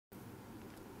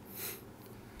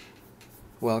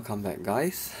Welcome back,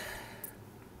 guys.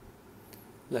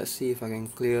 Let's see if I can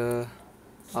clear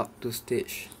up to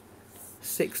stage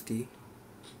 60.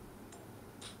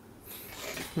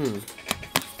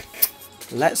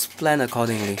 Let's plan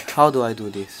accordingly. How do I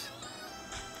do this?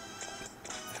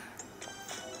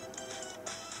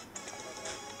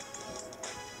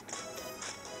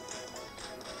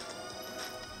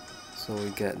 So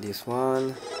we get this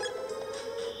one.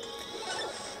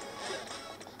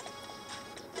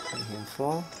 Make him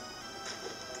fall.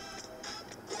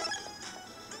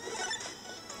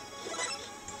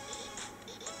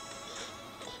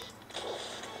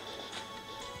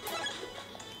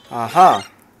 Aha!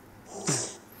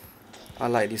 I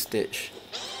like this stage.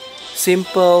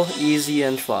 Simple, easy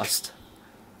and fast.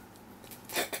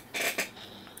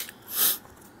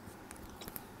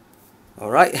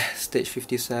 Alright, stage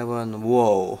 57.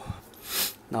 Whoa!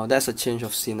 Now that's a change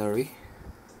of scenery.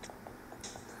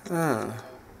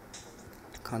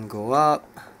 Can't go up.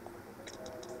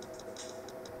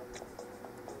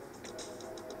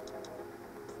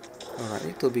 Alright,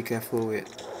 need to be careful with.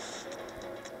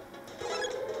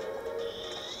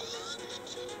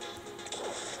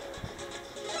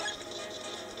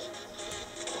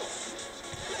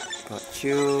 Got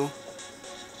you.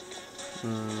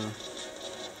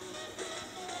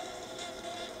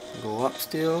 Go up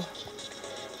still.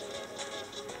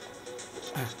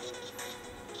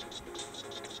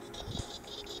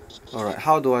 Alright,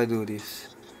 how do I do this?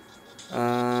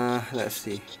 Let's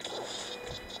see.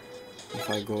 If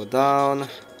I go down,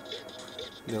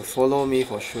 they'll follow me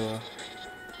for sure.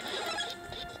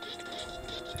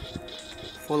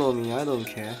 Follow me, I don't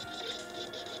care.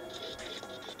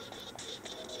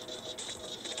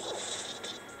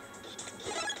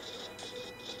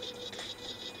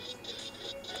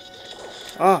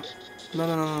 Ah! No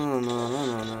no no no no no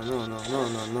no no no no no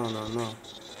no no no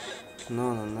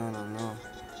no no no no no.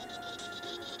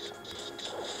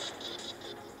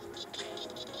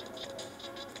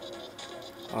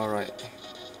 Alright.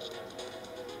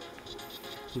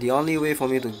 The only way for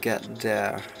me to get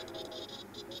there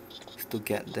is to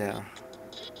get there.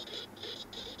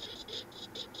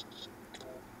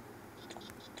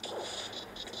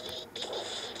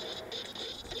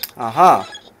 Aha!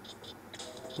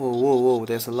 Whoa, whoa, whoa,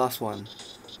 there's the last one.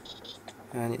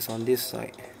 And it's on this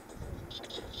side.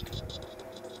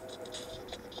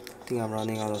 I think I'm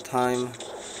running out of time.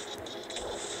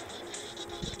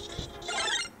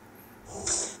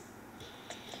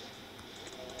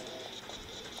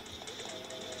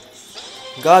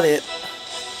 Got it!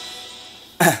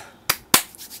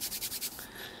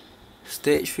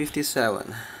 Stage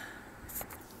 57.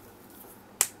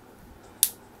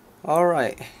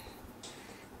 Alright.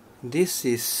 This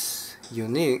is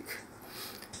unique.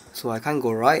 So I can't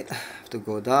go right, I have to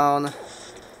go down.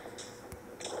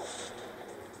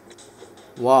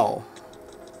 Wow.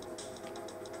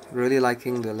 Really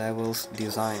liking the level's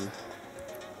design.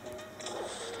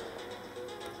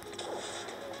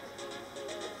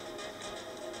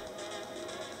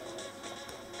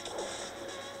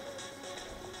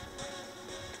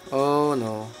 Oh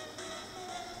no.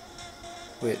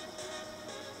 Wait.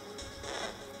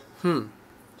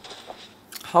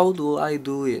 How do I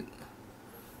do it?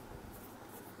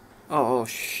 Oh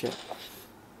shit.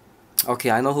 Okay,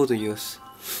 I know who to use.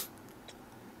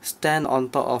 Stand on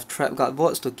top of trap guard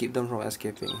boards to keep them from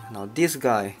escaping. Now this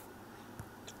guy,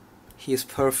 he's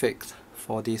perfect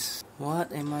for this.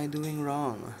 What am I doing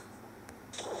wrong?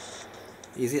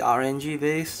 Is it RNG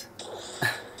based?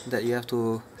 That you have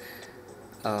to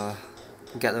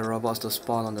get the robots to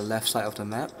spawn on the left side of the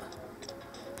map?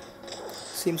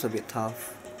 Seems a bit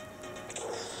tough.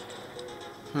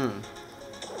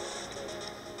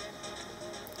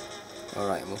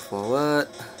 Alright, move forward.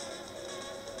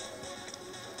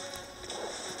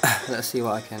 Let's see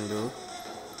what I can do.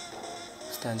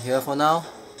 Stand here for now.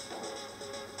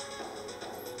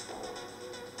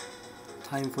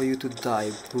 Time for you to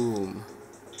die. Boom.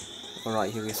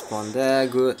 Alright, he respawned there.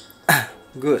 Good.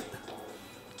 Good.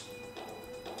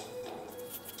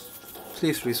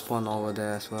 Please respawn over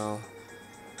there as well.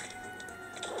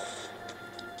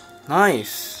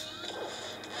 Nice.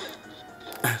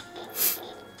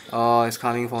 Oh, it's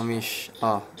coming for me.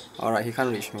 Oh, alright, he can't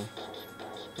reach me.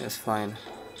 That's fine.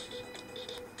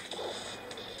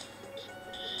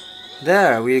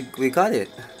 There, we got it.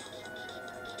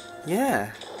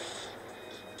 Yeah.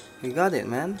 We got it,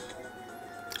 man.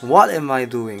 What am I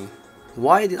doing?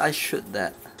 Why did I shoot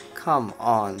that? Come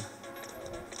on.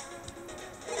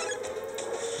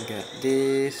 Get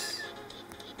this.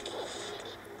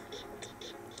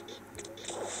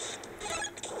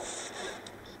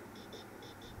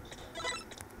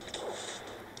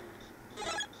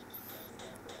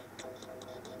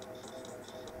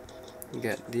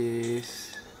 Get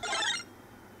this.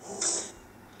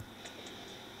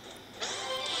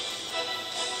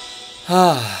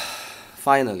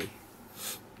 Finally.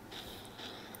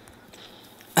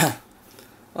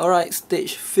 Alright,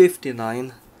 stage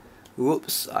 59.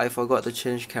 Whoops, I forgot to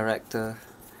change character.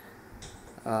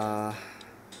 Don't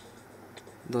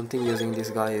think using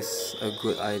this guy is a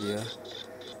good idea.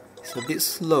 It's a bit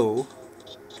slow.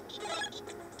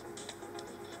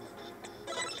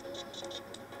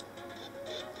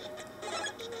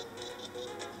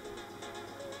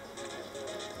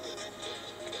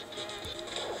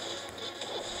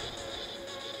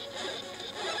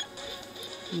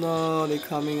 No, they're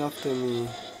coming after me.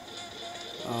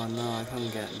 Oh no, I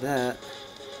can't get that.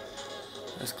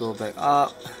 Let's go back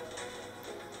up.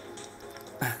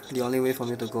 The only way for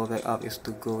me to go back up is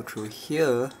to go through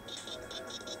here.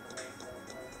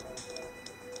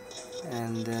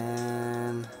 And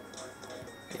then...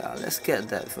 yeah, let's get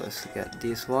that first. Get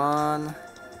this one.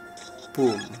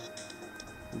 Boom.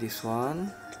 This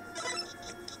one.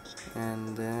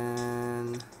 And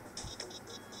then...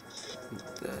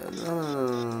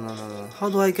 no. How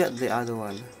do I get the other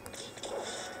one?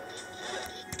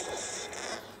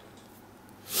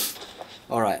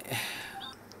 Alright.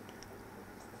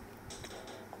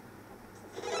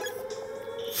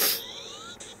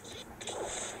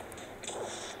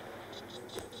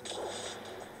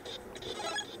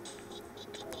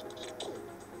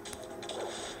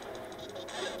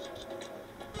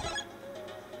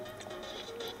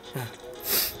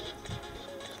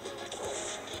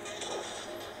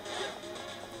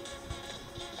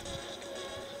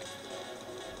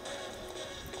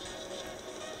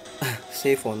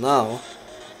 Save for now.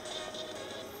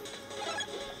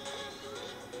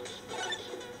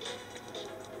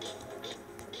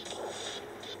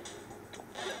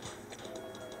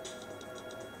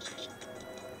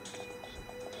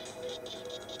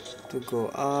 To go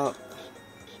up.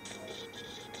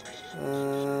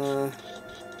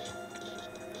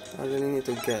 I really need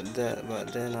to get that,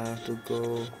 but then I have to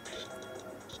go.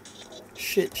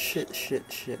 Shit,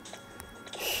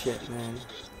 man.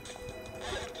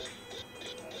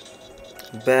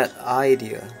 Bad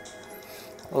idea.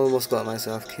 Almost got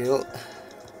myself killed.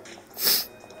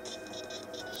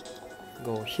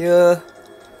 Go here.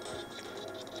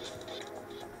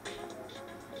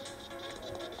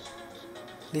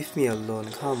 Leave me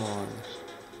alone, come on.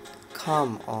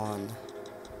 Come on.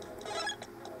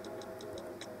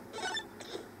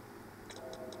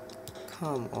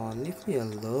 Come on, leave me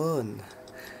alone.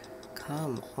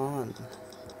 Come on.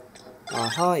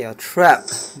 Aha, you're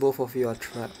trapped. Both of you are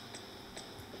trapped.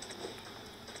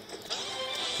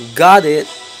 Got it.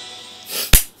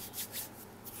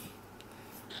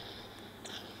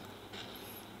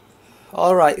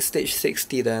 Alright, stage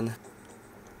 60 then.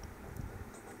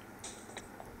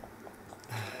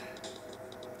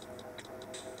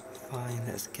 Fine,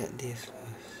 let's get this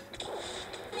first.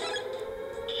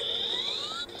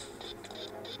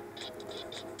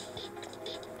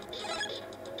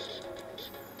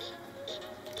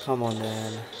 Come on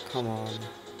then, come on.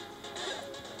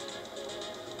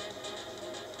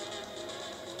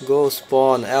 Go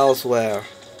spawn elsewhere.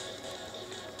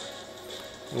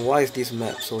 And why is this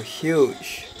map so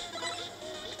huge?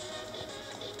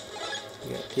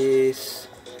 Get this.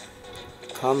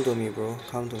 Come to me, bro.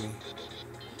 Come to me.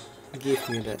 Give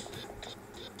me that.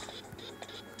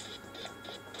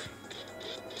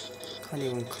 Can't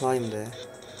even climb there.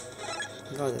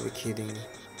 Gotta be kidding me.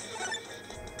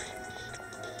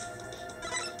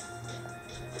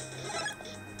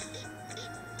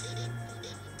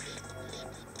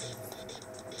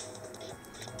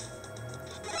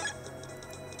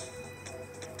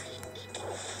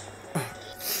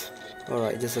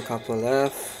 Alright, just a couple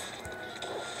left.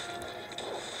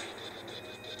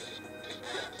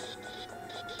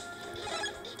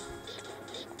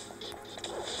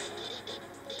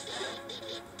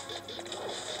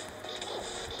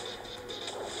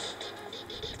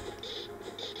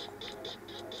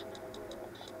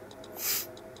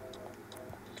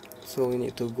 So we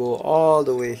need to go all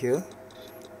the way here.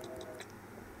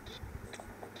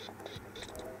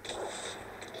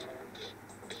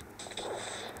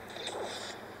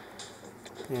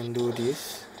 And do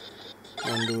this.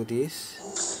 And do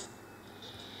this.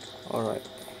 Alright.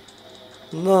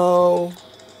 No.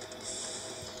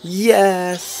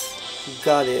 Yes.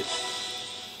 Got it.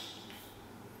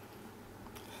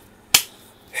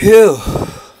 Phew.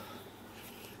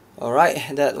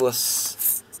 Alright, that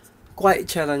was quite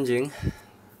challenging,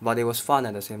 but it was fun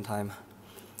at the same time.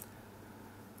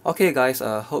 Okay guys,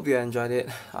 hope you enjoyed it.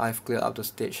 I've cleared up to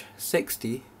stage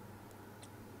 60.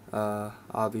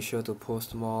 I'll be sure to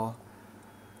post more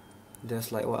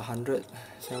There's like what,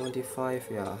 175?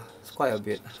 Yeah, it's quite a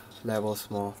bit. Levels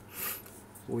more.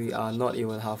 We are not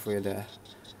even halfway there.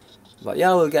 But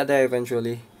yeah, we'll get there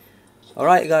eventually.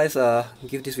 Alright guys,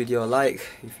 give this video a like.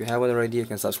 If you haven't already, you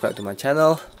can subscribe to my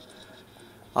channel.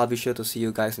 I'll be sure to see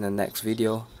you guys in the next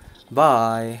video.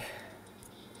 Bye!